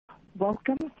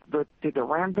Welcome to the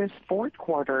Rambus fourth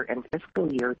quarter and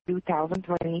fiscal year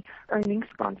 2020 earnings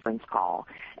conference call.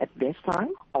 At this time,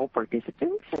 all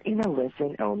participants are in a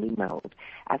listen-only mode.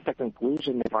 At the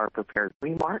conclusion of our prepared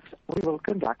remarks, we will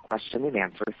conduct question and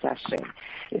answer session.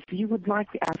 If you would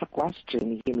like to ask a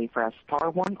question, you may press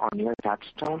star one on your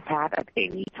touchtone pad at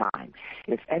any time.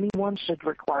 If anyone should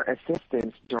require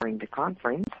assistance during the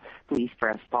conference, please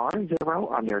press star zero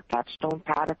on your touchtone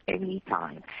pad at any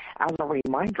time. As a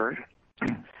reminder,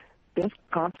 this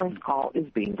conference call is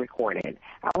being recorded.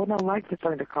 I would now like to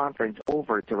turn the conference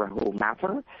over to Rahul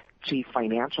Mathur, Chief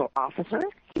Financial Officer.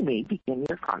 You may begin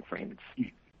your conference.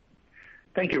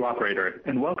 Thank you, operator,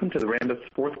 and welcome to the Rambus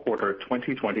fourth quarter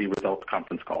 2020 results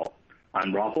conference call.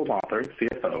 I'm Rahul Mathur,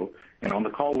 CFO, and on the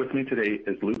call with me today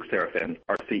is Luc Seraphin,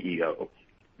 our CEO.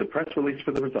 The press release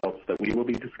for the results that we will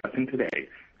be discussing today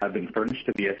have been furnished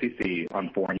to the SEC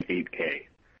on Form 8-K.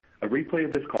 A replay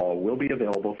of this call will be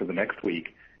available for the next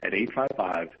week at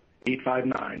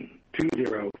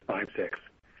 855-859-2056.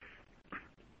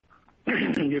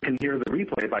 You can hear the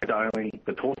replay by dialing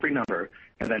the toll-free number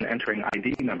and then entering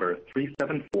ID number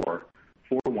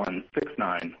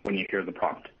 374-4169 when you hear the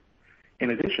prompt.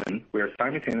 In addition, we are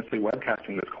simultaneously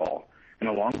webcasting this call, and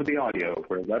along with the audio,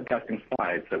 we're webcasting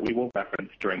slides that we will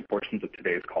reference during portions of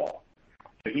today's call.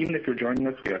 So even if you're joining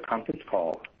us via conference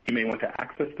call, you may want to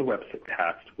access the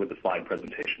webcast with the slide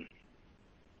presentation.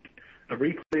 A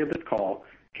replay of this call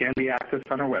can be accessed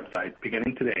on our website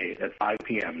beginning today at 5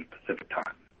 p.m. Pacific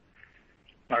Time.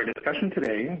 Our discussion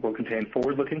today will contain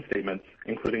forward-looking statements,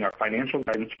 including our financial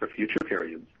guidance for future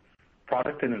periods,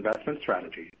 product and investment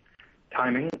strategies,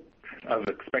 timing of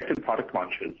expected product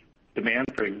launches, demand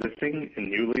for existing and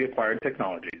newly acquired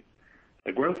technologies,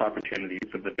 the growth opportunities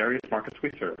of the various markets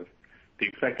we serve, the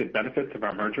expected benefits of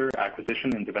our merger,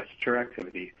 acquisition, and divestiture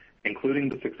activity, including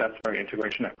the success of our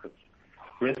integration efforts,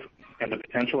 risks and the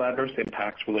potential adverse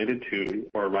impacts related to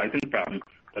or arising from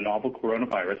the novel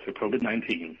coronavirus or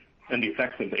COVID-19, and the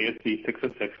effects of ASC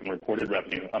 606 on reported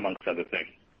revenue, amongst other things.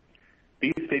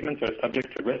 These statements are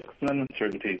subject to risks and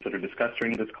uncertainties that are discussed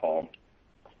during this call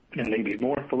and may be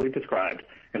more fully described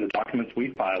in the documents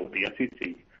we file with the SEC,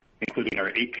 including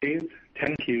our 8-Ks,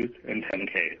 10-Qs, and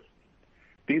 10-Ks.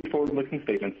 These forward-looking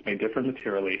statements may differ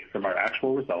materially from our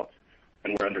actual results,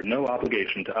 and we're under no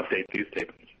obligation to update these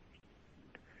statements.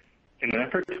 In an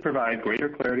effort to provide greater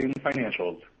clarity in the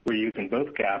financials, we're using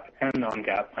both GAAP and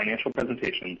non-GAAP financial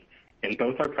presentations in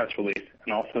both our press release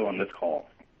and also on this call.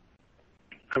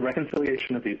 A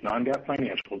reconciliation of these non-GAAP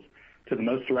financials to the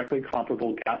most directly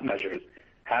comparable GAAP measures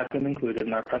has been included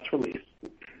in our press release,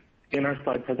 in our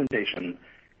slide presentation,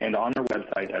 and on our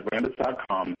website at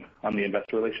rambus.com on the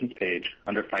Investor Relations page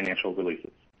under Financial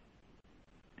Releases.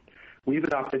 We've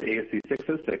adopted ASC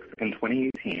 606 in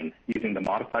 2018 using the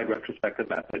modified retrospective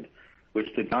method,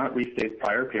 which did not restate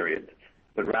prior periods,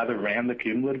 but rather ran the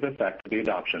cumulative effect of the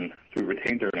adoption through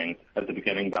retained earnings as a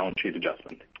beginning balance sheet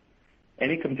adjustment.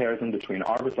 Any comparison between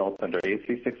our results under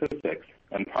ASC 606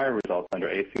 and prior results under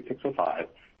ASC 605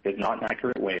 is not an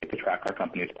accurate way to track our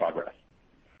company's progress.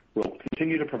 We'll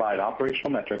continue to provide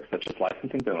operational metrics such as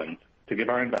licensing billings to give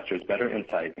our investors better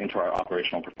insight into our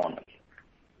operational performance.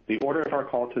 The order of our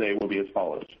call today will be as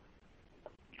follows.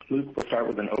 Luc will start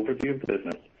with an overview of the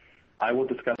business. I will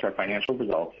discuss our financial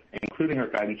results, including our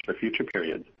guidance for future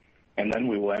periods, and then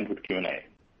we will end with Q&A.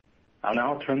 I'll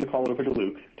now turn the call over to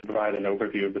Luc to provide an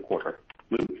overview of the quarter.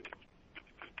 Luc?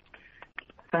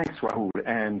 Thanks, Rahul,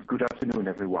 and good afternoon,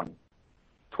 everyone.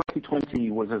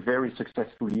 2020 was a very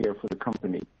successful year for the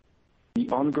company. The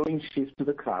ongoing shift to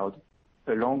the cloud,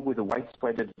 along with the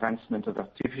widespread advancement of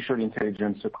artificial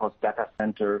intelligence across data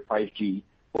center, 5G,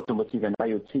 automotive, and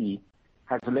IoT,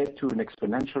 has led to an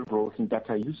exponential growth in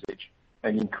data usage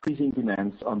and increasing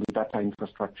demands on the data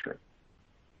infrastructure.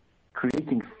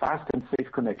 Creating fast and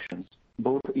safe connections,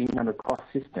 both in and across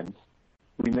systems,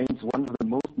 remains one of the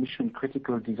most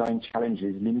mission-critical design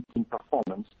challenges limiting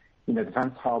performance in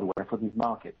advanced hardware for these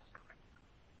markets.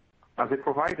 As a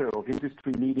provider of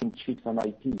industry-leading chips and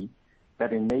IP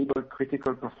that enable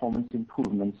critical performance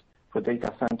improvements for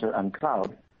data center and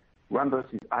cloud,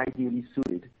 Rambus is ideally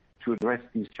suited to address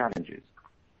these challenges.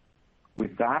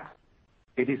 With that,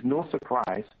 it is no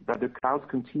surprise that the cloud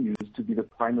continues to be the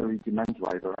primary demand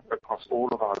driver across all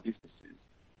of our businesses.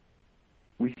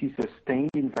 We see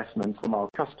sustained investment from our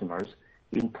customers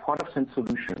in products and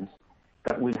solutions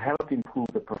that will help improve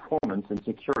the performance and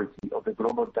security of the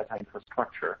global data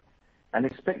infrastructure and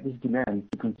expect this demand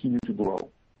to continue to grow.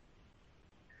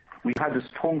 We had a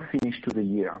strong finish to the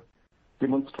year,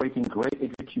 demonstrating great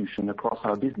execution across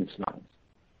our business lines.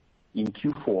 In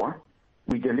Q4,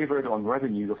 we delivered on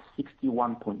revenue of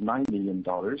 $61.9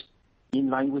 million, in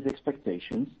line with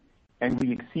expectations, and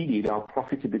we exceeded our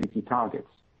profitability targets.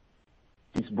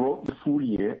 This brought the full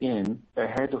year in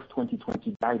ahead of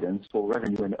 2020 guidance for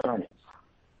revenue and earnings.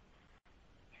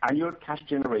 Annual cash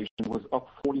generation was up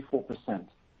 44%,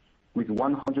 with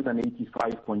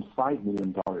 $185.5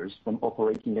 million from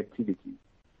operating activities.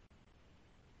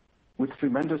 With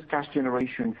tremendous cash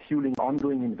generation fueling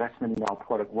ongoing investment in our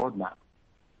product roadmap,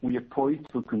 we are poised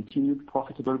for continued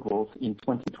profitable growth in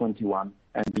 2021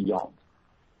 and beyond.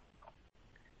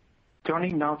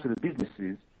 Turning now to the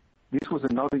businesses, this was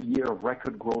another year of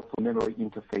record growth for memory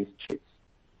interface chips.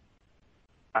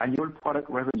 Annual product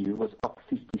revenue was up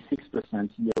 56%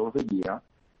 year over year,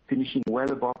 finishing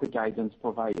well above the guidance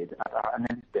provided at our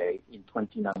Analyst Day in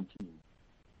 2019.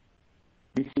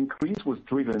 This increase was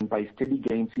driven by steady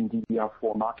gains in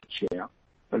DDR4 market share,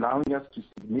 allowing us to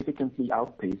significantly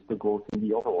outpace the growth in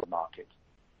the overall market.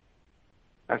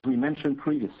 As we mentioned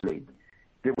previously,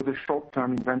 there was a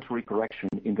short-term inventory correction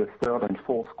in the third and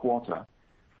fourth quarter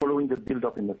following the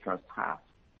build-up in the first half.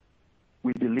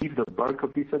 We believe the bulk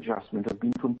of this adjustment has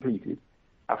been completed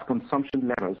as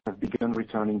consumption levels have begun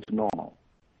returning to normal.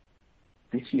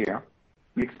 This year,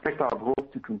 we expect our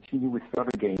growth to continue with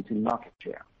further gains in market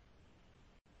share.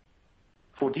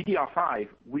 For DDR5,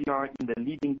 we are in the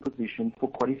leading position for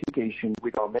qualification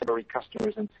with our memory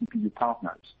customers and CPU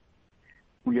partners.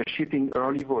 We are shipping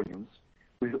early volumes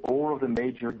with all of the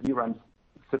major DRAM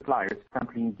suppliers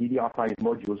sampling DDR5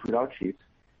 modules without chips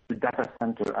to data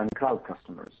center and cloud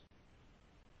customers.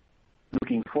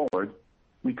 Looking forward,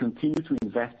 we continue to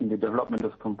invest in the development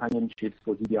of companion chips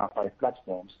for DDR5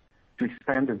 platforms to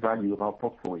expand the value of our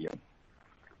portfolio.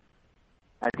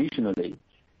 Additionally,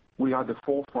 we are at the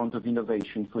forefront of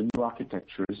innovation for new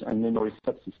architectures and memory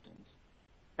subsystems,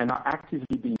 and are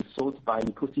actively being sought by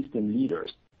ecosystem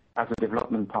leaders as a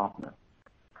development partner.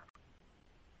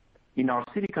 In our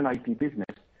Silicon IP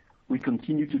business, we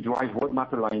continue to drive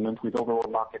roadmap alignment with overall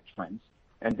market trends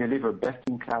and deliver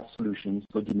best-in-class solutions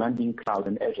for demanding cloud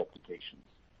and edge applications.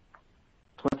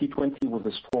 2020 was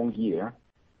a strong year,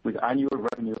 with annual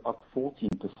revenue up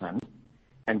 14%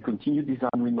 and continued design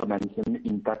win momentum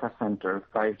in data center,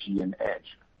 5G, and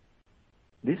edge.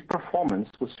 This performance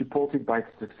was supported by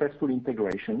the successful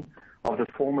integration of the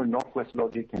former Northwest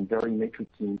Logic and Verimatrix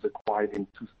teams acquired in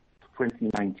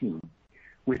 2019,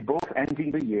 with both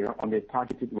ending the year on their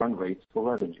targeted run rates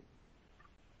for revenue.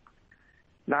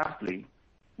 Lastly,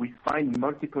 we signed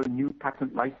multiple new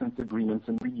patent license agreements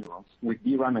and renewals with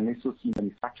DRAM and SoC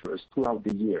manufacturers throughout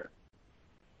the year.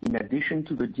 In addition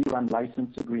to the DRAM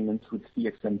license agreements with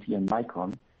CXMT and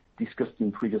Micron discussed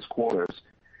in previous quarters,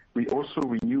 we also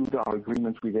renewed our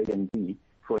agreement with AMD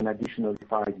for an additional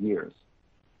 5 years.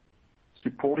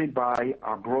 Supported by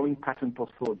our growing patent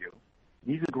portfolio,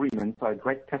 these agreements are a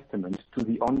great testament to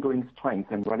the ongoing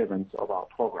strength and relevance of our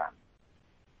program.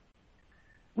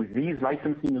 With these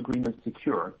licensing agreements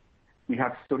secure, we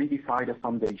have solidified a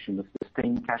foundation of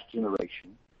sustained cash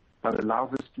generation that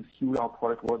allows us to fuel our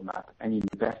product roadmap and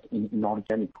invest in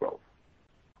inorganic growth.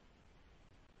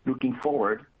 Looking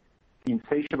forward, the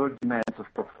insatiable demands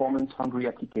of performance-hungry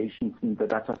applications in the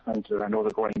data center and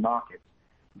other growing markets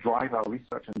drive our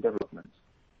research and development.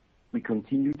 We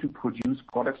continue to produce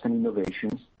products and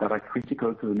innovations that are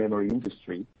critical to the memory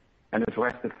industry and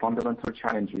address the fundamental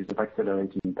challenges of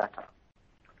accelerating data.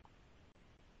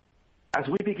 As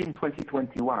we begin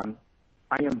 2021,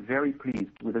 I am very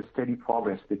pleased with the steady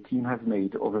progress the team has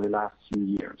made over the last few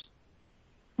years.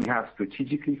 We have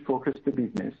strategically focused the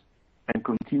business and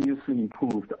continuously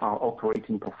improved our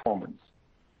operating performance.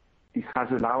 This has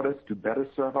allowed us to better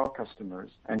serve our customers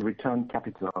and return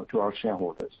capital to our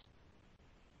shareholders.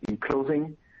 In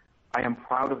closing, I am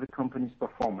proud of the company's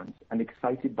performance and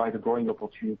excited by the growing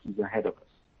opportunities ahead of us.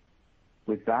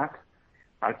 With that,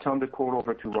 I turn the call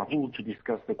over to Rahul to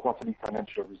discuss the quarterly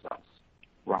financial results.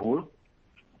 Rahul?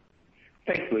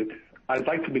 Thanks, Luc. I'd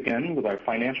like to begin with our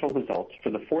financial results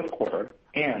for the fourth quarter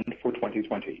and for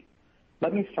 2020.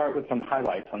 Let me start with some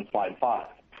highlights on slide 5.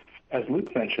 As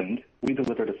Luc mentioned, we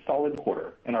delivered a solid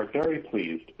quarter and are very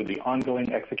pleased with the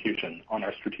ongoing execution on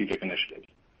our strategic initiatives.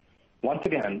 Once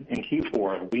again, in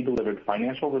Q4, we delivered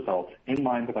financial results in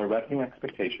line with our revenue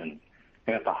expectations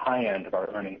and at the high end of our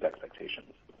earnings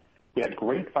expectations. We had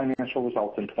great financial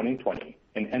results in 2020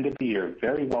 and ended the year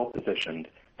very well positioned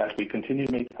as we continue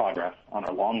to make progress on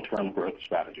our long-term growth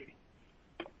strategy.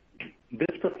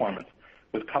 This performance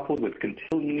was coupled with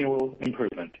continual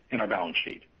improvement in our balance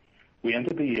sheet. We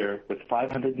ended the year with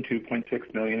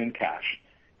 $502.6 million in cash,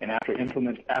 and after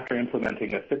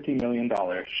implementing a $50 million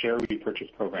share repurchase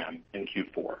program in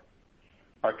Q4.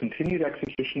 Our continued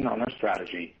execution on our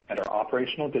strategy and our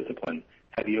operational discipline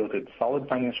have yielded solid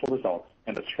financial results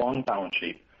and a strong balance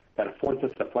sheet that affords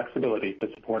us the flexibility to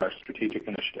support our strategic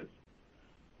initiatives.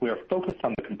 We are focused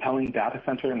on the compelling data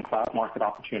center and cloud market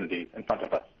opportunities in front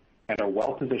of us and are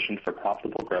well positioned for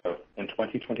profitable growth in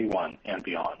 2021 and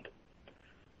beyond.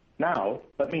 Now,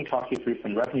 let me talk you through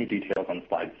some revenue details on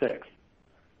slide 6.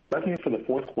 Revenue for the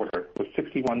fourth quarter was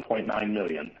 $61.9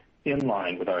 million, in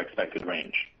line with our expected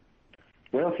range.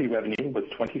 Royalty revenue was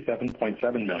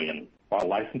 $27.7 million, while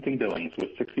licensing billings was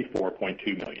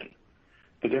 $64.2 million.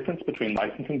 The difference between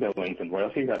licensing billings and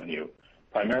royalty revenue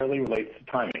primarily relates to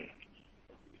timing,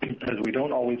 as we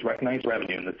don't always recognize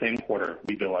revenue in the same quarter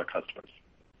we bill our customers.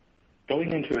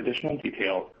 Going into additional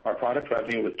detail, our product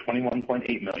revenue was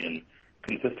 $21.8 million,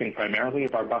 consisting primarily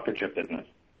of our buffer chip business.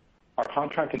 Our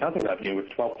contract and other revenue was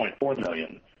 $12.4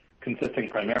 million, consisting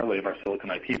primarily of our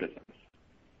silicon IP business.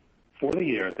 For the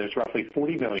year, there's roughly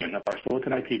 $40 million of our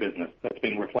silicon IP business that's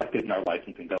being reflected in our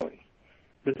licensing billings.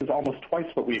 This is almost twice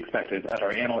what we expected at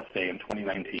our Analyst Day in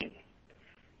 2019.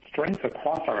 Strength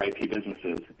across our IP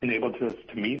businesses enabled us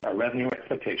to meet our revenue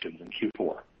expectations in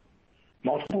Q4.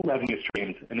 Multiple revenue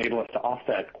streams enable us to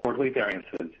offset quarterly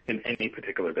variances in any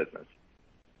particular business.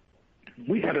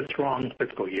 We had a strong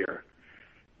fiscal year.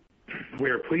 We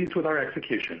are pleased with our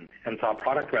execution and saw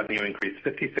product revenue increase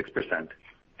 56%,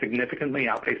 significantly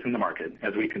outpacing the market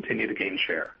as we continue to gain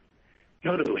share.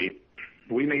 Notably,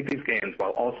 we made these gains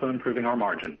while also improving our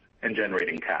margins and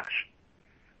generating cash.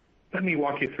 Let me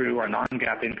walk you through our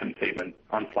non-GAAP income statement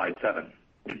on slide 7.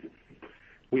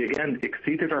 We again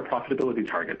exceeded our profitability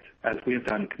targets as we have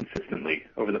done consistently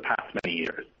over the past many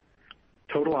years.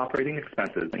 Total operating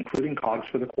expenses, including COGS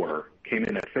for the quarter, came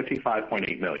in at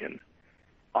 $55.8 million.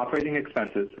 Operating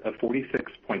expenses of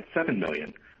 $46.7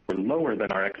 million were lower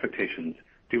than our expectations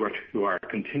due to our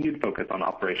continued focus on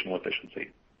operational efficiency.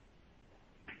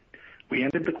 We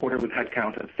ended the quarter with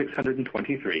headcount of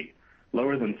 623,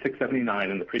 lower than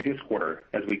 679 in the previous quarter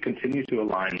as we continue to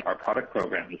align our product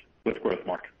programs with growth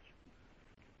markets.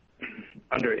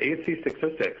 Under ASC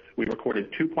 606, we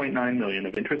recorded $2.9 million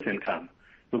of interest income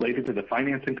related to the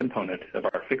financing component of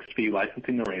our fixed-fee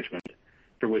licensing arrangement,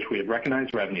 for which we have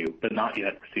recognized revenue but not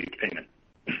yet received payment.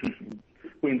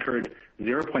 We incurred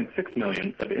 $0.6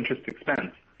 million of interest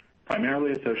expense,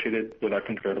 primarily associated with our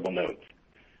convertible notes.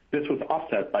 This was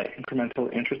offset by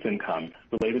incremental interest income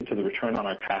related to the return on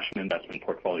our cash and investment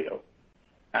portfolio.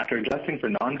 After adjusting for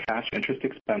non-cash interest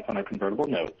expense on our convertible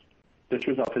notes, this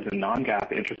resulted in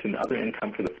non-GAAP interest and other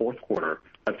income for the fourth quarter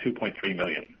of $2.3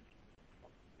 million.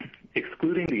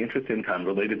 Excluding the interest income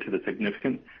related to the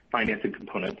significant financing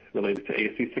component related to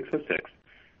ASC 606,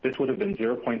 this would have been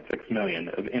 $0.6 million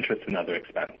of interest and other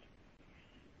expense.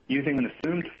 Using an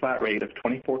assumed flat rate of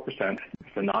 24%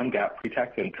 for non-GAAP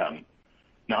pre-tax income,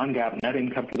 non-GAAP net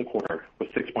income for the quarter was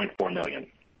 $6.4 million.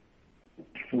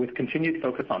 With continued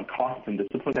focus on cost and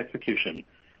disciplined execution,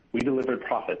 we delivered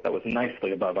profit that was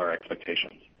nicely above our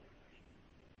expectations.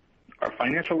 Our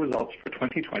financial results for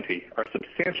 2020 are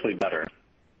substantially better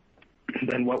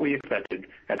than what we expected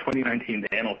at 2019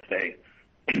 Analyst Day,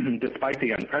 despite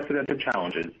the unprecedented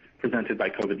challenges presented by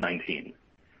COVID-19.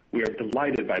 We are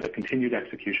delighted by the continued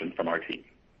execution from our team.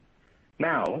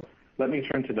 Now, let me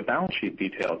turn to the balance sheet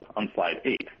details on slide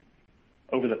 8.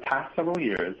 Over the past several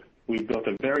years, we've built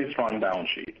a very strong balance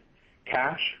sheet.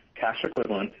 Cash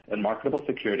equivalents, and marketable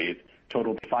securities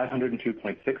totaled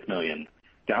 $502.6 million,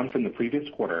 down from the previous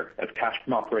quarter as cash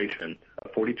from operations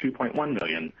of $42.1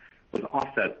 million was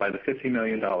offset by the $50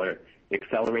 million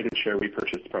accelerated share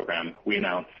repurchase program we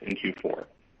announced in Q4.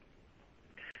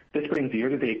 This brings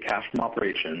year-to-date cash from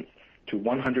operations to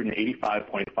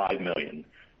 $185.5 million,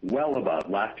 well above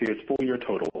last year's full-year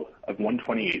total of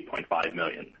 $128.5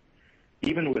 million.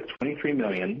 Even with $23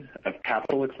 million of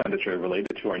capital expenditure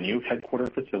related to our new headquarters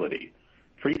facility,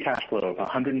 free cash flow of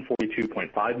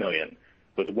 $142.5 million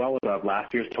was well above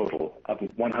last year's total of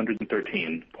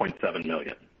 $113.7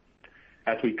 million.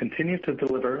 As we continue to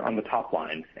deliver on the top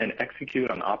line and execute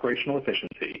on operational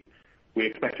efficiency, we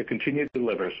expect to continue to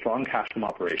deliver strong cash from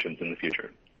operations in the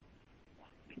future.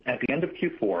 At the end of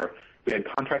Q4, we had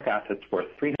contract assets worth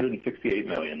 $368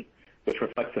 million, which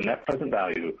reflects the net present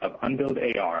value of unbilled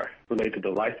AR related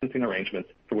to licensing arrangements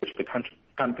for which the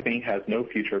company has no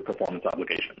future performance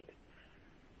obligations.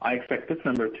 I expect this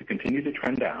number to continue to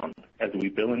trend down as we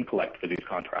bill and collect for these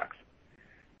contracts.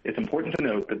 It's important to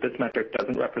note that this metric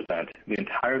doesn't represent the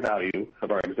entire value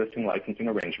of our existing licensing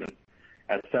arrangements,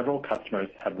 as several customers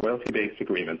have royalty-based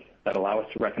agreements that allow us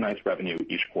to recognize revenue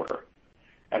each quarter.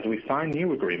 As we sign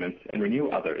new agreements and renew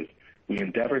others, we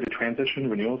endeavor to transition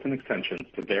renewals and extensions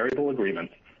to variable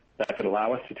agreements that could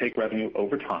allow us to take revenue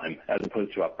over time as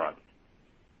opposed to upfront.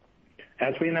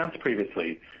 As we announced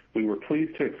previously, we were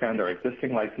pleased to extend our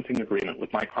existing licensing agreement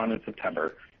with Micron in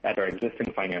September at our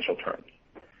existing financial terms.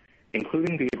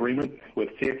 Including the agreement with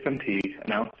CXMT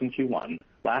announced in Q1,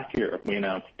 last year we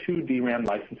announced 2 DRAM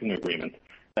licensing agreements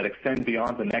that extend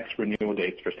beyond the next renewal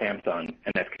dates for Samsung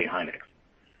and SK Hynix.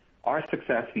 Our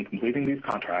success in completing these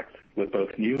contracts with both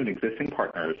new and existing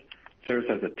partners serves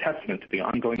as a testament to the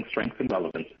ongoing strength and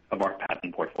relevance of our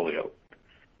patent portfolio.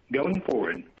 Going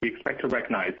forward, we expect to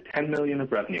recognize $10 million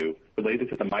of revenue related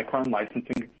to the Micron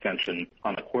licensing extension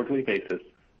on a quarterly basis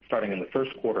starting in the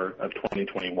first quarter of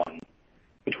 2021.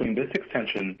 Between this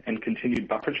extension and continued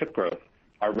buffer chip growth,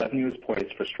 our revenue is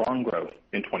poised for strong growth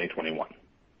in 2021.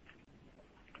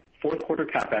 Fourth quarter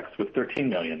CapEx was $13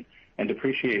 million and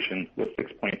depreciation was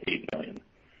 $6.8 million.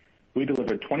 We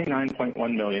delivered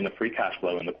 $29.1 million of free cash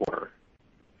flow in the quarter.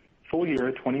 Full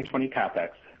year 2020 CapEx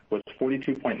was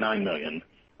 $42.9 million,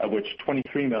 of which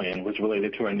 $23 million was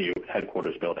related to our new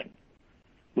headquarters building.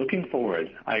 Looking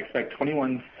forward, I expect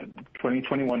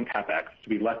 2021 CapEx to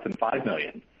be less than $5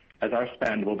 million, as our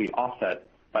spend will be offset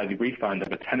by the refund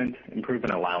of a tenant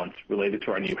improvement allowance related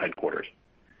to our new headquarters.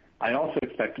 I also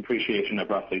expect depreciation of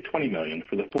roughly $20 million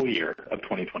for the full year of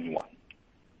 2021.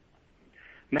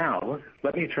 Now,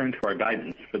 let me turn to our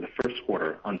guidance for the first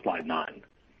quarter on slide 9.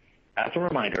 As a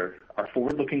reminder, our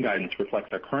forward-looking guidance reflects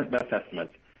our current best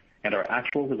estimates, and our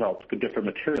actual results could differ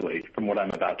materially from what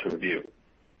I'm about to review.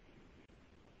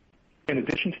 In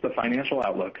addition to the financial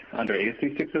outlook under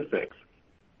ASC 606,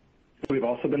 we've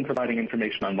also been providing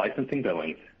information on licensing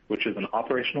billings, which is an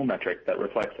operational metric that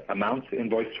reflects amounts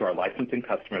invoiced to our licensing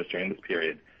customers during this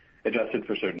period, adjusted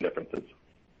for certain differences.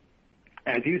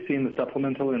 As you see in the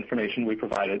supplemental information we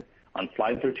provided on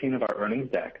slide 13 of our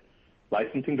earnings deck,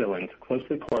 licensing billings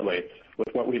closely correlates with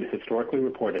what we had historically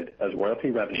reported as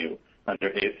royalty revenue under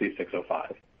ASC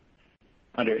 605.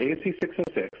 Under ASC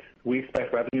 606, we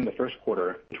expect revenue in the first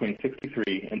quarter between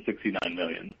 $63 and $69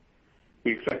 million.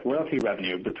 We expect royalty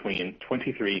revenue between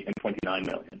 $23 and $29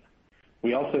 million.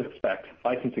 We also expect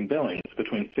licensing billings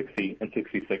between $60 and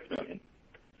 $66 million.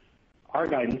 Our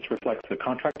guidance reflects the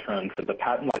contract terms for the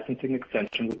patent licensing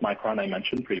extension with Micron I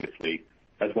mentioned previously,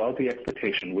 as well as the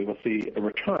expectation we will see a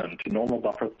return to normal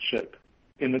buffer chip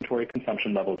inventory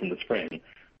consumption levels in the spring,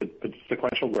 with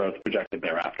sequential growth projected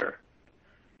thereafter.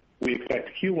 We expect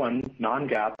Q1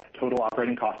 non-GAAP total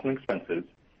operating costs and expenses,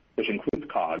 which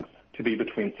includes COGS, to be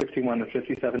between $61 and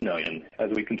 $57 million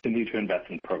as we continue to invest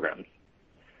in programs.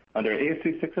 Under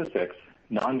ASC 606,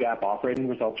 non-GAAP operating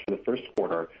results for the first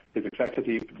quarter is expected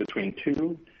to be between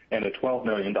 $2 and a $12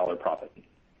 million profit.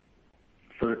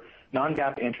 For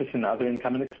non-GAAP interest and other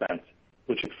income and expense,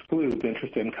 which excludes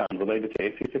interest income related to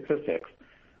ASC 606,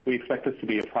 we expect this to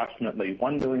be approximately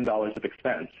 $1 million of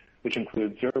expense, which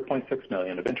includes $0.6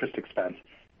 million of interest expense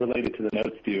related to the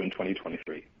notes due in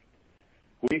 2023.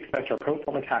 We expect our pro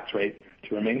forma tax rate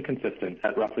to remain consistent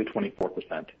at roughly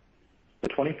 24%. The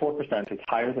 24% is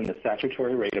higher than the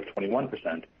statutory rate of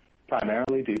 21%,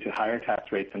 primarily due to higher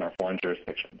tax rates in our foreign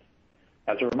jurisdictions.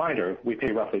 As a reminder, we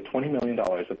pay roughly $20 million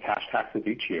of cash taxes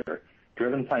each year,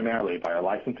 driven primarily by our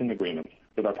licensing agreements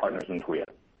with our partners in Korea.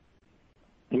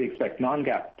 We expect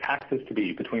non-GAAP taxes to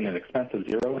be between an expense of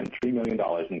 $0 and $3 million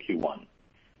in Q1.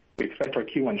 We expect our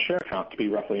Q1 share count to be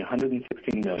roughly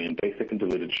 116 million basic and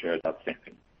diluted shares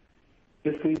outstanding.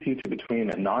 This leads you to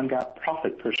between a non-GAAP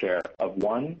profit per share of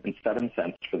 1 and 7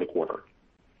 cents for the quarter.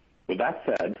 With that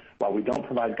said, while we don't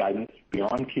provide guidance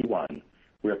beyond Q1,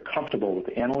 we are comfortable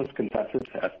with analyst consensus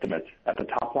estimates at the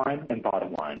top line and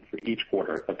bottom line for each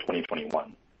quarter of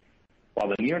 2021. While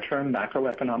the near-term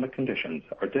macroeconomic conditions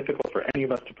are difficult for any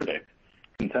of us to predict,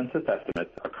 consensus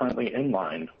estimates are currently in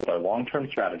line with our long-term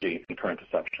strategy and current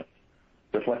assumptions,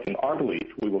 reflecting our belief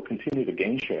we will continue to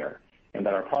gain share and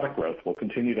that our product growth will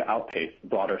continue to outpace the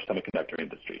broader semiconductor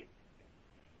industry.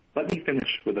 Let me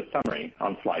finish with a summary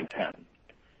on slide 10.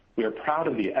 We are proud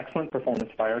of the excellent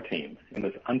performance by our team in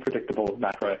this unpredictable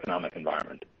macroeconomic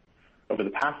environment. Over the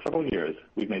past several years,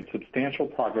 we've made substantial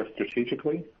progress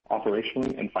strategically,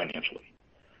 operationally, and financially.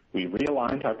 We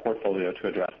realigned our portfolio to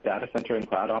address data center and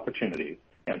cloud opportunities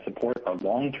and support our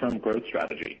long-term growth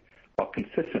strategy while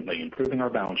consistently improving our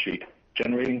balance sheet,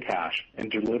 generating cash,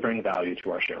 and delivering value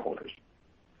to our shareholders.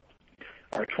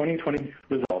 Our 2020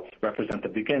 results represent the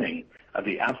beginning of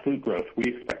the absolute growth we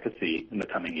expect to see in the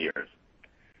coming years.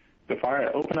 Before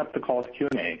I open up the call to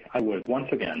Q&A, I would once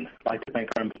again like to thank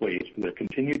our employees for their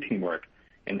continued teamwork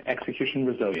and execution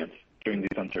resilience during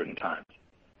these uncertain times.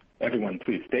 Everyone,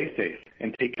 please stay safe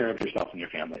and take care of yourself and your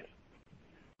families.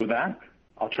 With that,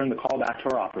 I'll turn the call back to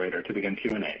our operator to begin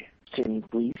Q&A.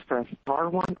 Please press star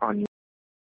one on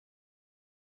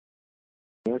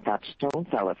your touchtone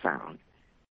telephone.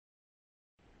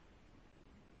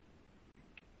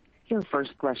 Your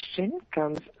first question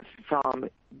comes from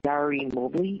Gary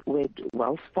Mobley with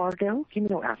Wells Fargo. You may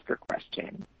now ask your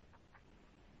question.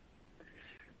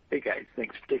 Hey guys,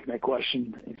 thanks for taking my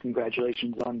question and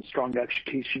congratulations on strong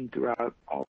execution throughout.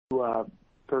 I'll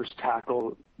first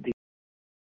tackle the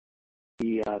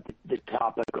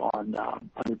topic on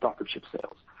the buffer chip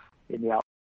sales in the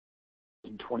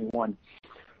 2021.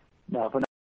 Now, if I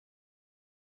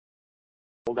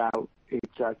rolled out,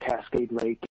 it's Cascade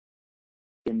Lake,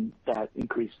 and that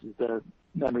increases the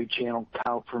memory channel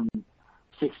count from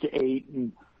 6 to 8.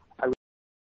 And I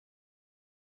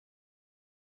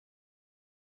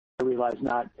realize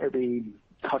not every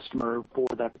customer for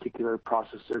that particular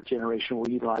processor generation will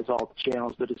utilize all the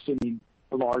channels, but assuming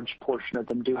a large portion of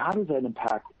them do, how does that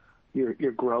impact your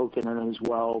growth? And then as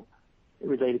well,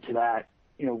 related to that,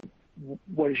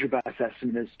 what is your best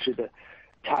estimate as to the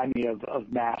timing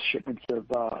of mass shipments of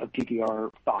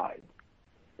DDR5?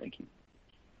 Thank you.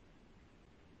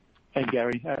 Hey,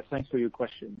 Gary. Thanks for your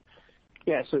question.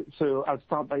 Yeah, so I'll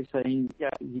start by saying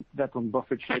that on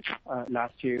buffer chip,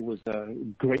 last year was a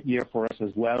great year for us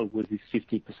as well, with this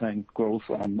 50% growth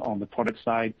on the product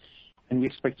side. And we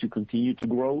expect to continue to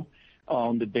grow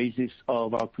on the basis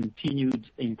of our continued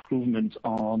improvement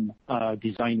on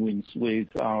design wins with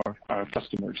our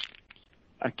customers.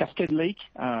 Cascade Lake,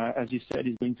 as you said,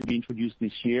 is going to be introduced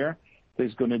this year.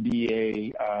 There's going to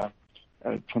be a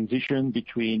transition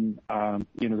between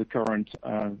the current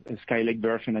Skylake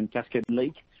version and Cascade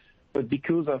Lake. But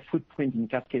because our footprint in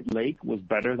Cascade Lake was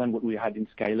better than what we had in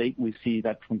Skylake, we see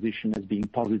that transition as being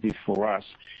positive for us,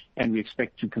 and we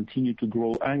expect to continue to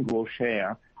grow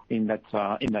share in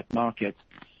that market.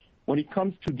 When it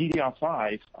comes to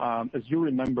DDR5, as you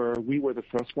remember, we were the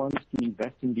first ones to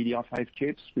invest in DDR5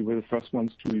 chips. We were the first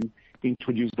ones to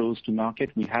introduce those to market.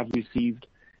 We have received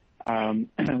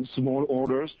small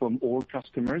orders from all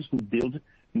customers who build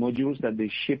modules that they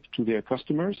ship to their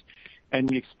customers. And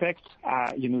we expect,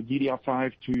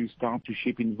 DDR5 to start to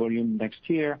ship in volume next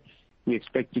year. We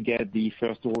expect to get the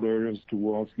first orders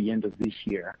towards the end of this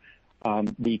year.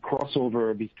 The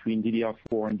crossover between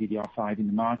DDR4 and DDR5 in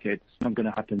the market is not going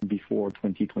to happen before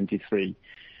 2023.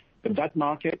 But that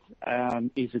market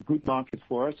is a good market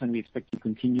for us, and we expect to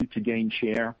continue to gain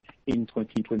share in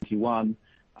 2021,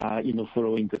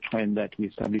 following the trend that we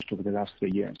established over the last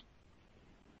 3 years.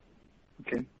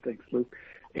 Okay, thanks, Luc.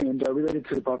 And related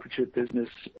to the buffer chip business,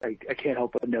 I can't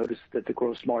help but notice that the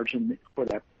gross margin for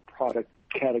that product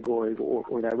category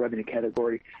or that revenue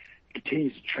category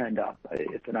continues to trend up.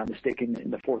 If I'm not mistaken,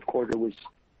 in the fourth quarter was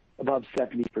above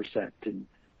 70%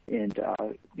 and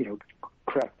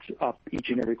crept up each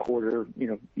and every quarter,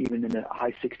 even in the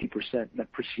high 60% in the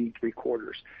preceding 3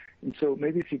 quarters. And so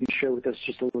maybe if you can share with us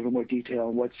just a little more detail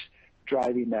on what's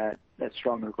driving that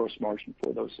stronger gross margin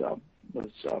for those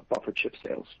buffer chip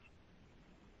sales.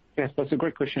 Yes, that's a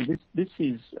great question. This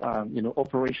is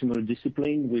operational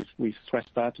discipline. We've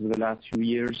stressed that over the last few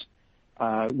years.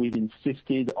 We've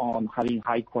insisted on having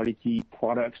high quality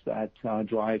products that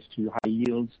drive to high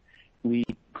yields. We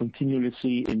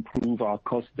continuously improve our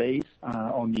cost base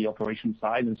on the operation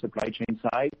side and supply chain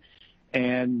side,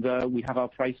 and we have our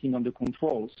pricing under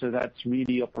control. So that's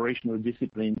really operational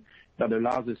discipline that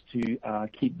allows us to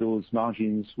keep those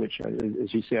margins, which,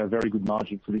 as you say, are very good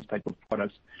margin for this type of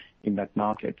products in that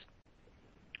market.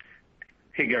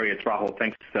 Hey, Gary, it's Rahul.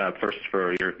 Thanks first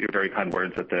for your very kind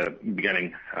words at the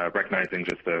beginning, recognizing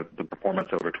just the performance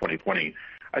over 2020.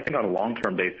 I think on a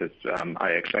long-term basis,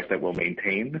 I expect that we'll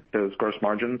maintain those gross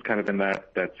margins kind of in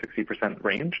that 60%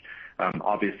 range.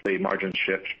 Obviously, margins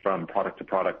shift from product to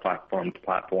product, platform to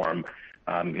platform,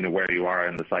 where you are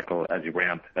in the cycle as you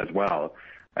ramp as well.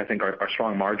 I think our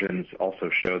strong margins also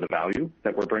show the value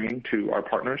that we're bringing to our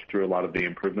partners through a lot of the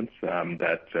improvements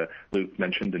that Luc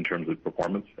mentioned in terms of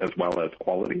performance as well as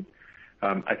quality.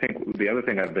 I think the other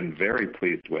thing I've been very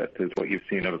pleased with is what you've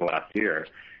seen over the last year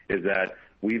is that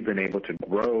we've been able to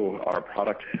grow our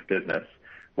product business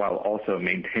while also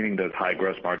maintaining those high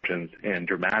gross margins and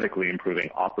dramatically improving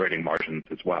operating margins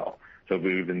as well. So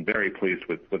we've been very pleased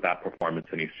with that performance,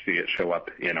 and you see it show up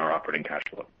in our operating cash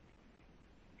flow.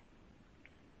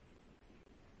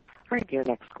 All right, your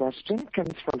next question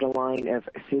comes from the line of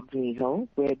Sidney Ho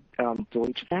with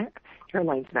Deutsche Bank. Your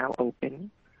line's now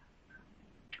open.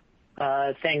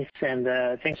 Thanks, and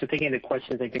thanks for taking the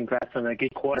questions, and congrats on a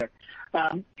good quarter.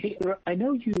 I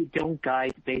know you don't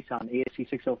guide based on ASC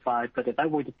 605, but if I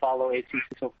were to follow ASC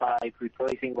 605,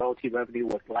 replacing royalty revenue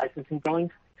with licensing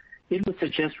billings, it would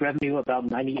suggest revenue about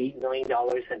 $98 million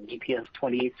and EPS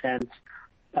 28 cents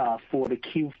for the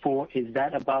Q4. Is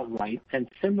that about right? And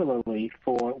similarly,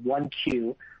 for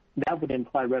 1Q, that would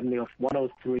imply revenue of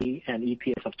 103 and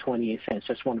EPS of 28 cents.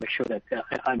 Just want to make sure that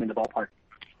I'm in the ballpark.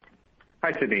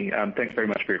 Hi, Sidney. Thanks very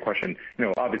much for your question.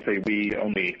 Obviously, we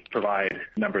only provide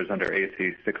numbers under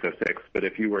ASC 606, but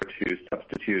if you were to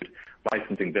substitute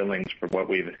licensing billings for what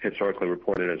we've historically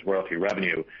reported as royalty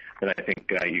revenue, then I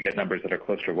think you get numbers that are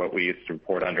closer to what we used to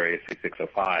report under ASC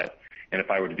 605. And if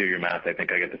I were to do your math, I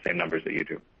think I get the same numbers that you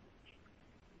do.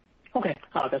 Okay,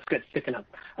 that's good. Good to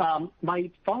know.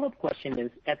 My follow-up question is,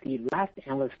 at the last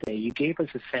Analyst Day, you gave us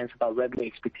a sense about revenue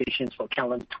expectations for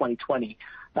calendar 2020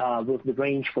 with the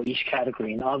range for each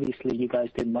category, and obviously you guys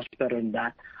did much better than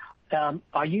that.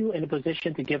 Are you in a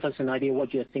position to give us an idea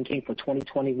what you're thinking for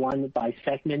 2021 by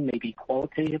segment, maybe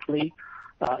qualitatively,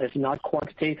 if not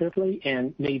quantitatively?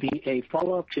 And maybe a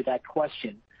follow-up to that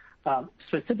question,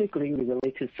 specifically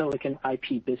related to silicon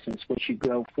IP business, which you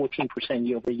grow 14%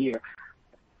 year over year.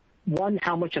 One,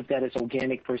 how much of that is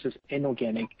organic versus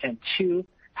inorganic? And two,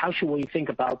 how should we think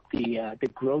about the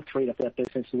growth rate of that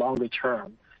business longer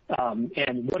term?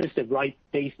 And what is the right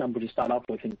base number to start off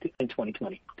with in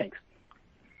 2020? Thanks.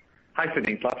 Hi,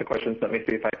 Sidney. Lots of questions. Let me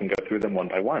see if I can go through them one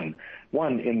by one.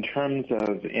 One, in terms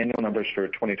of annual numbers for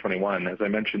 2021, as I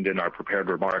mentioned in our prepared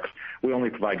remarks, we only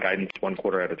provide guidance one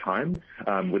quarter at a time.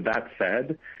 With that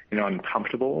said, I'm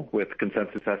comfortable with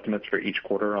consensus estimates for each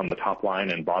quarter on the top line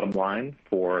and bottom line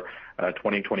for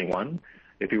 2021.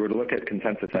 If you were to look at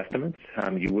consensus estimates,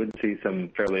 you would see some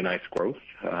fairly nice growth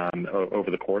over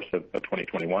the course of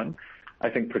 2021. I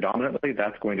think predominantly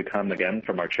that's going to come again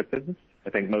from our chip business.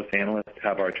 I think most analysts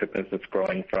have our chip business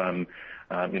growing from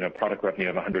product revenue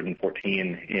of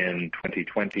 114 in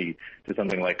 2020 to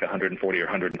something like 140 or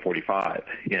 145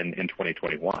 in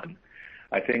 2021.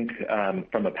 I think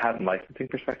from a patent licensing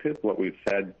perspective, what we've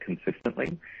said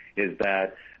consistently is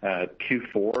that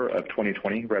Q4 of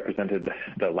 2020 represented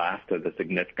the last of the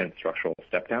significant structural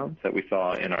step downs that we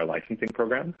saw in our licensing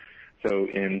program. So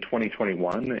in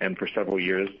 2021 and for several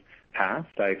years past,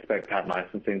 I expect patent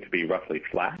licensing to be roughly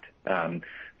flat.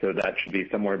 So that should be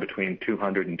somewhere between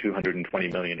 200 and 220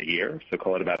 million a year. So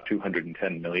call it about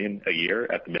 210 million a year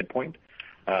at the midpoint.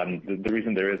 The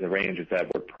reason there is a range is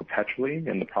that we're perpetually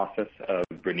in the process of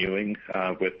renewing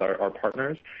with our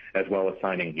partners as well as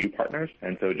signing new partners.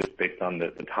 And so just based on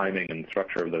the timing and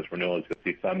structure of those renewals,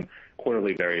 you'll see some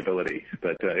quarterly variability,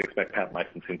 but expect patent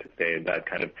licensing to stay at that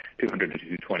kind of 200 to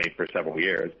 220 for several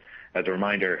years. As a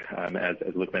reminder, as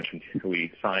Luke mentioned,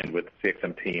 we signed with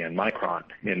CXMT and Micron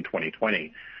in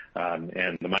 2020,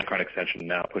 and the Micron extension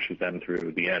now pushes them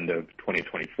through the end of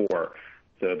 2024.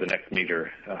 So the next major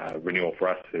renewal for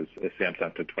us is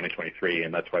Samsung to 2023,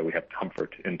 and that's why we have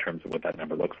comfort in terms of what that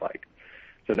number looks like.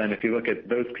 So then if you look at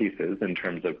those pieces in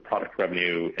terms of product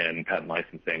revenue and patent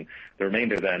licensing, the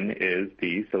remainder then is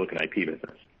the silicon IP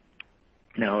business.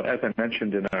 Now, as I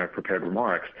mentioned in our prepared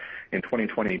remarks, in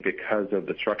 2020, because of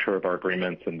the structure of our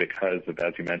agreements and because of,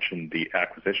 as you mentioned, the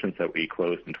acquisitions that we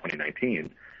closed in 2019,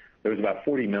 there was about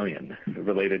 40 million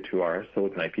related to our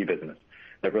silicon IP business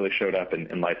that really showed up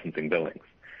in licensing billings.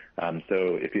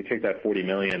 So if you take that 40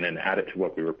 million and add it to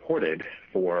what we reported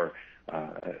for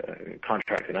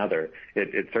contract and other,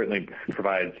 it certainly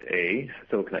provides a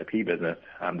silicon IP business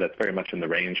that's very much in the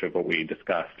range of what we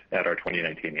discussed at our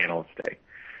 2019 Analyst Day.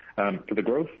 For the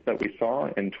growth that we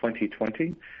saw in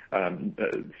 2020,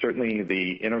 certainly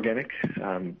the inorganic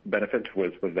benefit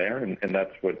was there, and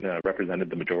that's what represented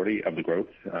the majority of the growth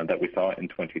that we saw in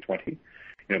 2020.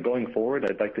 Going forward,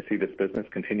 I'd like to see this business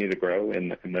continue to grow in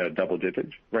the double-digit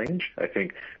range. I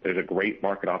think there's a great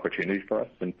market opportunity for us,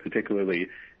 and particularly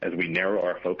as we narrow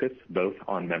our focus both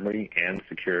on memory and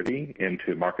security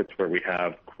into markets where we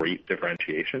have great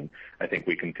differentiation, I think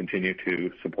we can continue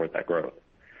to support that growth.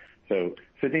 So,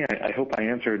 Sidney, I hope I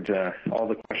answered all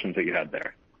the questions that you had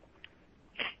there.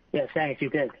 Yes, thanks. You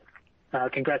did.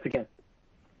 Congrats again.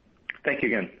 Thank you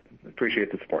again.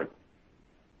 Appreciate the support.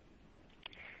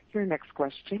 Your next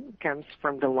question comes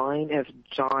from the line of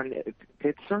John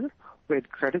Pitzer with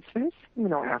Credit Suisse.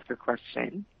 Ask your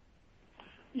question.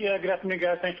 Yeah, good afternoon,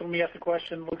 guys. Thanks for letting me ask the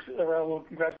question. Luke, Raul,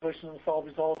 congratulations on the solid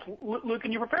results. Luke,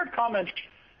 in your prepared comments,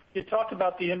 you talked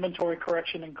about the inventory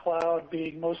correction in cloud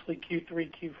being mostly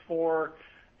Q3, Q4,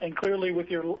 and clearly with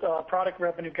your product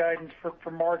revenue guidance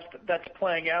for March, that's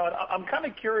playing out. I'm kind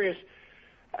of curious,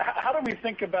 how do we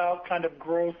think about kind of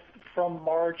growth from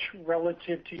March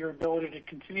relative to your ability to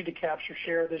continue to capture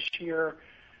share this year?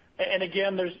 And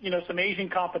again, there's some Asian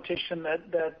competition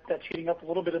that's heating up a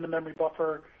little bit in the memory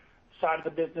buffer side of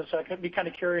the business. So I could be kind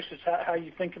of curious as to how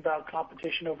you think about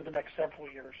competition over the next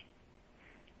several years.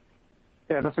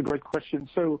 Yeah, that's a great question.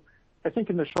 So I think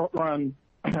in the short run,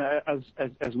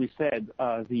 as we said,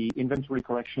 the inventory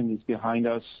correction is behind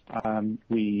us.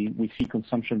 We see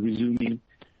consumption resuming.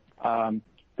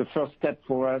 The first step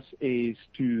for us is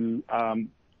to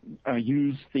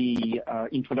use the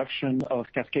introduction of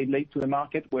Cascade Lake to the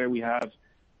market, where we have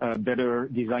better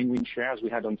design win share as we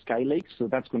had on Skylake. So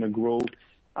that's going to grow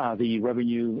the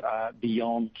revenue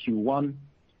beyond Q1.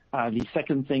 The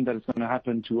second thing that is going to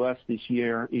happen to us this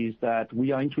year is that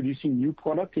we are introducing new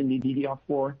product in the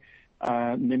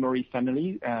DDR4 memory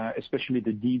family, especially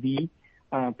the DV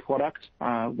product,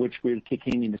 which will kick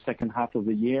in the second half of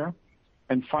the year.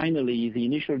 And finally, the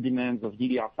initial demands of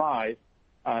DDR5,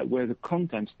 where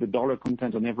the dollar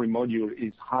content on every module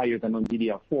is higher than on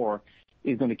DDR4,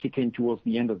 is going to kick in towards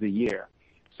the end of the year.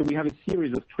 So we have a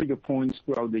series of trigger points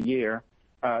throughout the year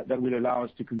that will allow us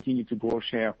to continue to grow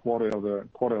share quarter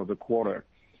over quarter.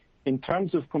 In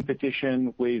terms of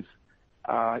competition, with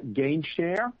gain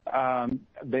share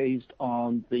based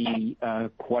on the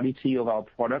quality of our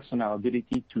products and our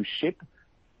ability to ship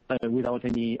without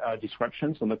any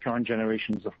disruptions on the current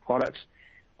generations of products.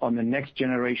 On the next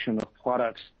generation of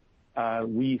products,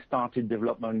 we started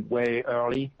development way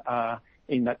early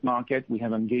in that market. We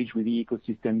have engaged with the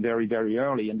ecosystem very, very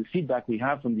early, and the feedback we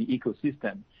have from the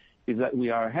ecosystem is that we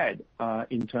are ahead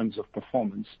in terms of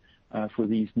performance for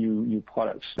these new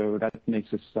products. So that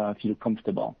makes us feel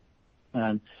comfortable.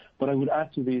 And what I would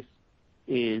add to this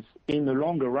is, in the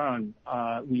longer run,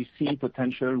 we see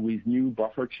potential with new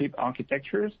buffer chip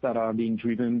architectures that are being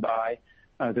driven by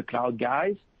the cloud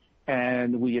guys,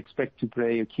 and we expect to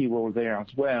play a key role there as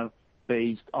well,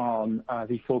 based on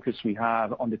the focus we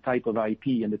have on the type of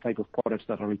IP and the type of products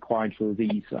that are required for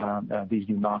these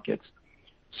new markets.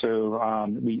 So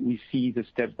we see the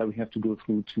steps that we have to go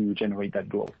through to generate that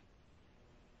growth.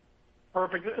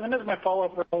 Perfect. And then as my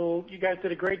follow-up, Rahul, you guys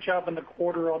did a great job in the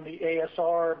quarter on the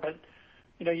ASR, but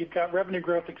you've got revenue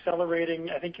growth accelerating.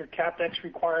 I think your CapEx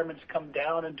requirements come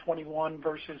down in 21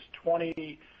 versus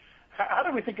 20. How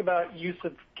do we think about use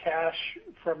of cash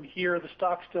from here? The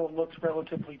stock still looks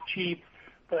relatively cheap,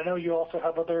 but I know you also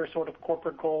have other sort of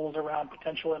corporate goals around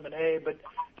potential M&A, but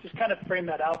just kind of frame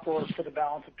that out for us for the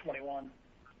balance of 21.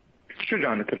 Sure,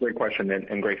 John. It's a great question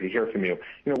and great to hear from you.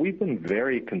 We've been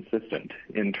very consistent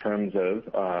in terms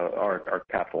of our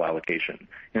capital allocation.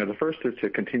 The first is to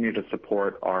continue to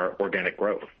support our organic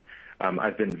growth.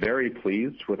 I've been very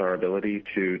pleased with our ability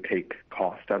to take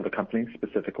cost out of the company,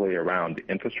 specifically around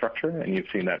infrastructure, and you've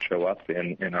seen that show up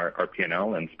in our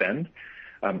P&L and spend.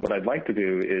 What I'd like to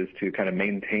do is to kind of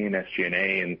maintain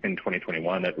SG&A in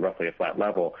 2021 at roughly a flat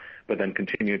level, but then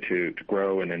continue to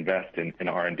grow and invest in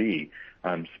R&D,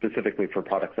 specifically for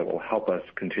products that will help us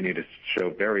continue to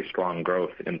show very strong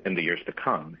growth in the years to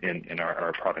come in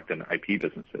our product and IP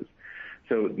businesses.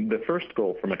 So the first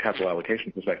goal from a capital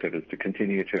allocation perspective is to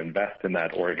continue to invest in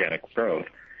that organic growth.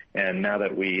 And now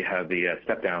that we have the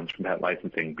step downs from that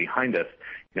licensing behind us,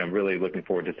 I'm really looking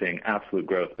forward to seeing absolute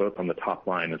growth both on the top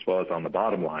line as well as on the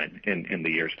bottom line in the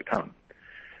years to come.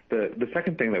 The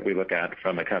second thing that we look at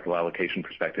from a capital allocation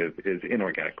perspective is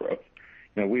inorganic growth.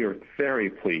 We are very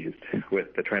pleased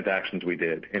with the transactions we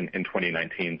did in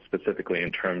 2019, specifically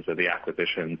in terms of the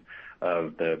acquisitions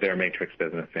of the Verimatrix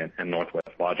business and Northwest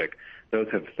Logic. Those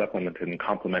have supplemented and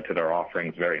complemented our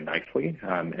offerings very nicely,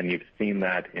 and you've seen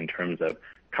that in terms of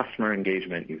customer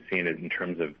engagement. You've seen it in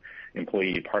terms of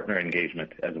employee partner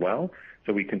engagement as well.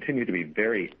 So we continue to be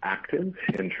very active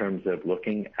in terms of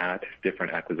looking at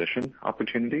different acquisition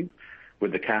opportunities.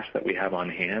 With the cash that we have on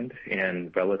hand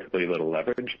and relatively little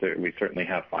leverage, we certainly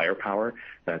have firepower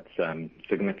that's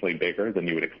significantly bigger than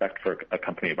you would expect for a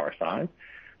company of our size.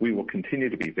 We will continue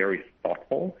to be very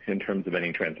thoughtful in terms of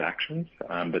any transactions,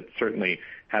 but certainly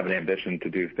have an ambition to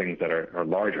do things that are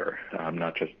larger,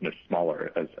 not just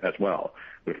smaller as well.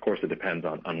 But of course, it depends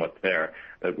on what's there.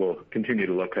 But we'll continue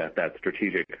to look at that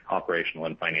strategic, operational,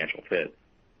 and financial fit.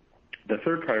 The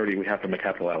third priority we have from a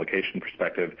capital allocation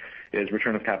perspective is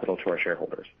return of capital to our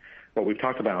shareholders. What we've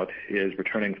talked about is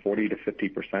returning 40 to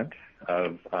 50%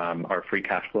 of our free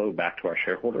cash flow back to our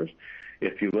shareholders.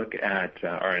 If you look at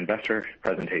our investor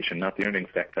presentation, not the earnings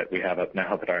deck that we have up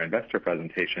now, but our investor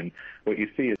presentation, what you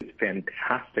see is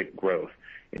fantastic growth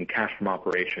in cash from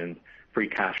operations, free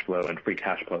cash flow, and free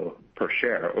cash flow per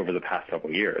share over the past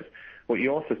several years. What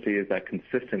you also see is that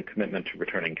consistent commitment to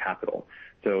returning capital.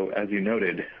 So as you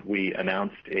noted, we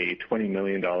announced a $20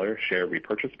 million share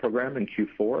repurchase program in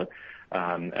Q4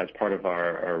 as part of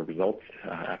our results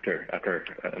after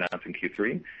announcing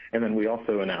Q3. And then we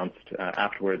also announced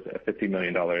afterwards a $50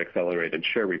 million accelerated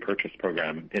share repurchase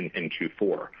program in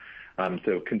Q4.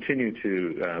 So continue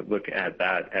to look at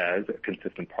that as a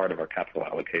consistent part of our capital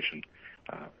allocation.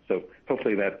 So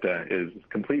hopefully that is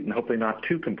complete and hopefully not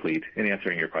too complete in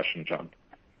answering your question, John.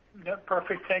 Yeah,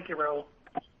 perfect. Thank you, Rahul.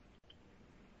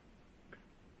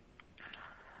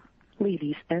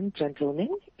 Ladies and gentlemen,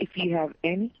 if you have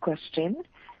any questions,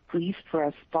 please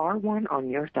press star one on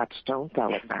your touchtone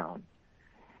telephone.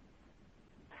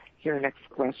 Your next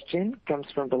question comes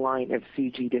from the line of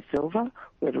Suji DeSilva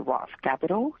with Roth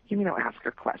Capital. You may now ask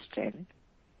your question.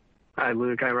 Hi,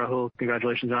 Luc. Hi, Rahul.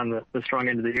 Congratulations on the strong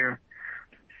end of the year.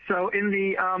 So in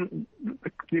the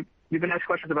you've been asked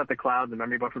questions about the cloud, the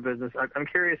memory buffer business. I'm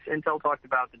curious, Intel talked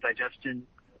about the digestion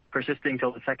persisting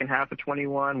till the second half of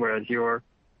 21, whereas you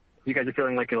guys are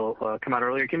feeling like it'll come out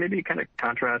earlier. Can you maybe kind of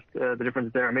contrast the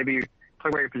difference there? Maybe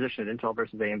talk about your position at Intel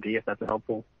versus AMD, if that's a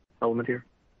helpful element here.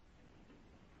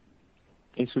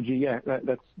 Hey, Suji, yeah,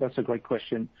 that's a great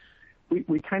question.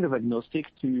 We kind of agnostic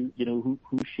to who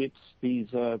ships these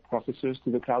processors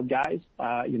to the cloud guys.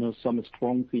 Some are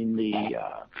strong in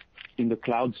the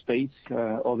cloud space.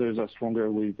 Others are stronger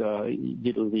with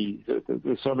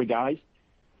the server guys.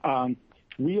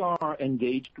 We are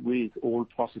engaged with all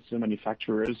processor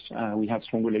manufacturers. We have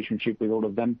strong relationship with all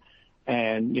of them.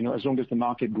 And, as long as the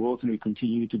market grows and we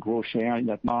continue to grow share in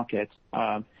that market,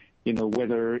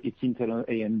 whether it's Intel or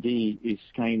AMD is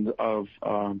kind of,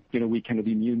 we kind of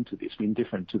immune to this, we're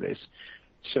indifferent to this.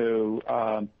 So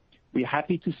we're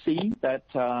happy to see that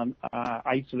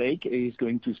Ice Lake is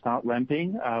going to start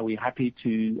ramping. We're happy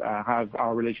to have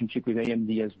our relationship with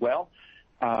AMD as well.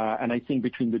 And I think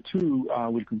between the two,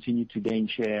 we'll continue to gain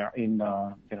share in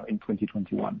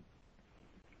 2021.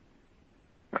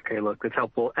 Okay, look, that's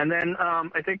helpful. And then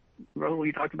I think, Rahul,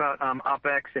 you talked about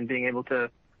OpEx and being able to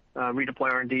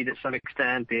redeploy R&D to some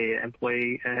extent, the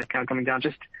employee headcount coming down.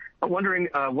 Just wondering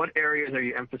what areas are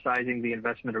you emphasizing the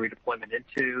investment or redeployment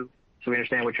into, so we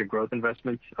understand what your growth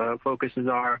investments focuses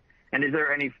are, and is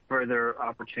there any further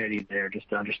opportunity there just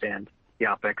to understand the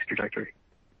OpEx trajectory?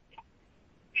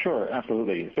 Sure,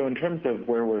 absolutely. So in terms of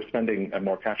where we're spending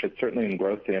more cash, it's certainly in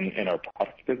growth in our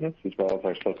products business as well as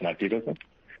our silicon IP business.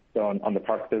 So on the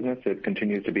products business, it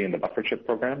continues to be in the buffer chip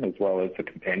program as well as the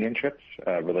companion chips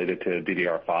related to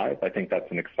DDR5. I think that's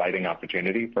an exciting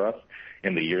opportunity for us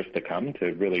in the years to come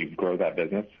to really grow that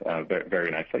business very,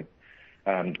 very nicely.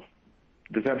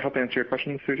 Does that help answer your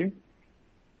question, Suji?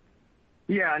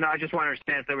 Yeah, no, I just want to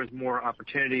understand if there was more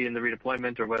opportunity in the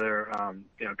redeployment or whether, kind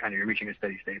of you're reaching a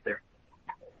steady state there.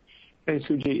 Hey,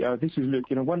 Suji, this is Luc.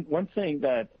 One thing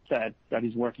that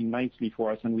is working nicely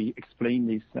for us, and we explained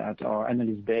this at our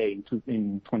analyst day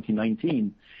in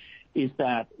 2019, is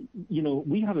that,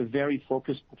 we have a very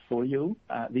focused portfolio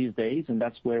these days, and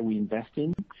that's where we invest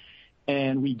in.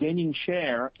 And we're gaining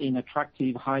share in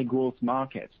attractive high-growth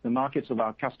markets. The markets of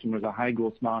our customers are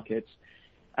high-growth markets.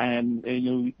 And,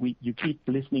 you keep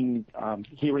listening,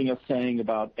 hearing us saying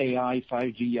about AI,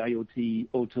 5G, IoT,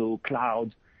 auto,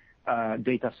 cloud,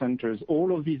 data centers.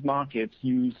 All of these markets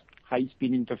use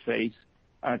high-speed interface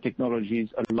technologies.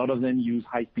 A lot of them use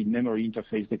high-speed memory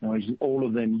interface technologies. All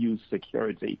of them use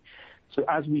security. So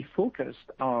as we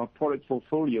focused our product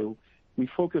portfolio, we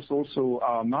focus also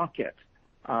our market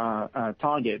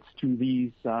targets to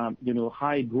these,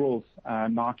 high-growth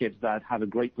markets that have a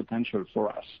great potential for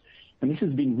us. And this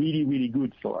has been really, really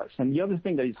good for us. And the other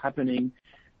thing that is happening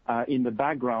in the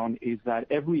background is that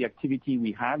every activity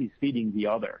we have is feeding the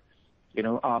other.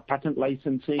 Our patent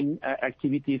licensing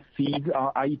activity feeds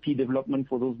our IP development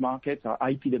for those markets. Our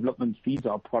IP development feeds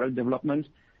our product development,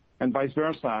 and vice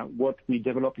versa. What we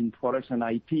develop in products and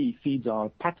IP feeds our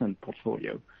patent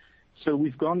portfolio. So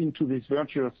we've gone into this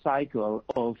virtuous cycle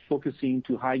of focusing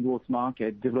to high-growth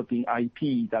markets, developing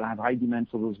IP that have high demand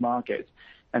for those markets,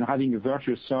 and having a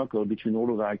virtuous circle between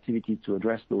all of our activities to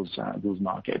address those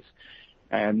markets.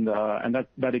 And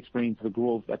that explains the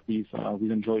growth that we've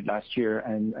enjoyed last year,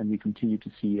 and we continue to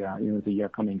see the year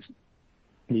coming.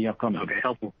 Okay,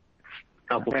 helpful.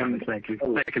 Thank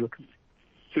you.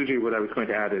 Suji, what I was going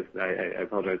to add is, I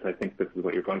apologize, I think this is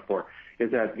what you're going for,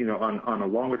 is that, on a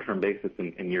longer term basis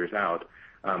in years out,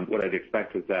 what I'd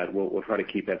expect is that we'll try to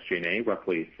keep SG&A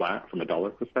roughly flat from a dollar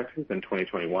perspective. In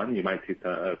 2021, you might see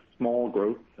a small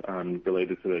growth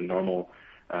related to the normal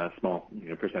small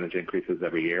percentage increases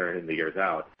every year in the years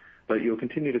out. But you'll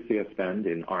continue to see us spend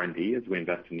in R&D as we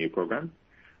invest in new programs.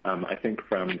 I think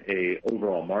from a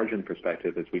overall margin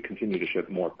perspective, as we continue to ship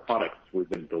more products, we've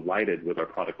been delighted with our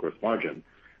product gross margin.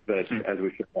 But as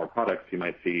we ship more products, you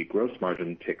might see gross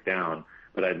margin tick down.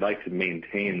 But I'd like to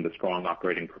maintain the strong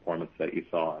operating performance that you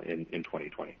saw in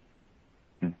 2020.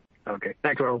 Okay.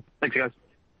 Thanks, Rahul. Thanks, guys.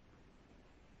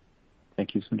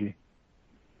 Thank you, Suji.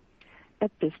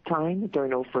 At this time, there are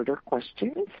no further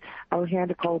questions. I'll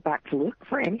hand the call back to Luc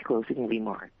for any closing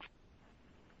remarks.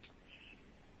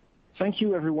 Thank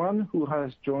you, everyone who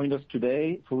has joined us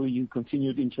today, for your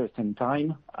continued interest and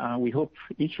time. We hope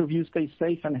each of you stays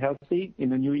safe and healthy in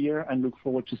the new year and look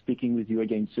forward to speaking with you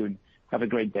again soon. Have a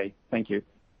great day. Thank you.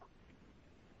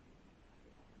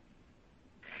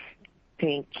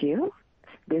 Thank you.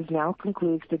 This now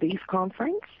concludes today's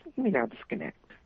conference. You may now disconnect.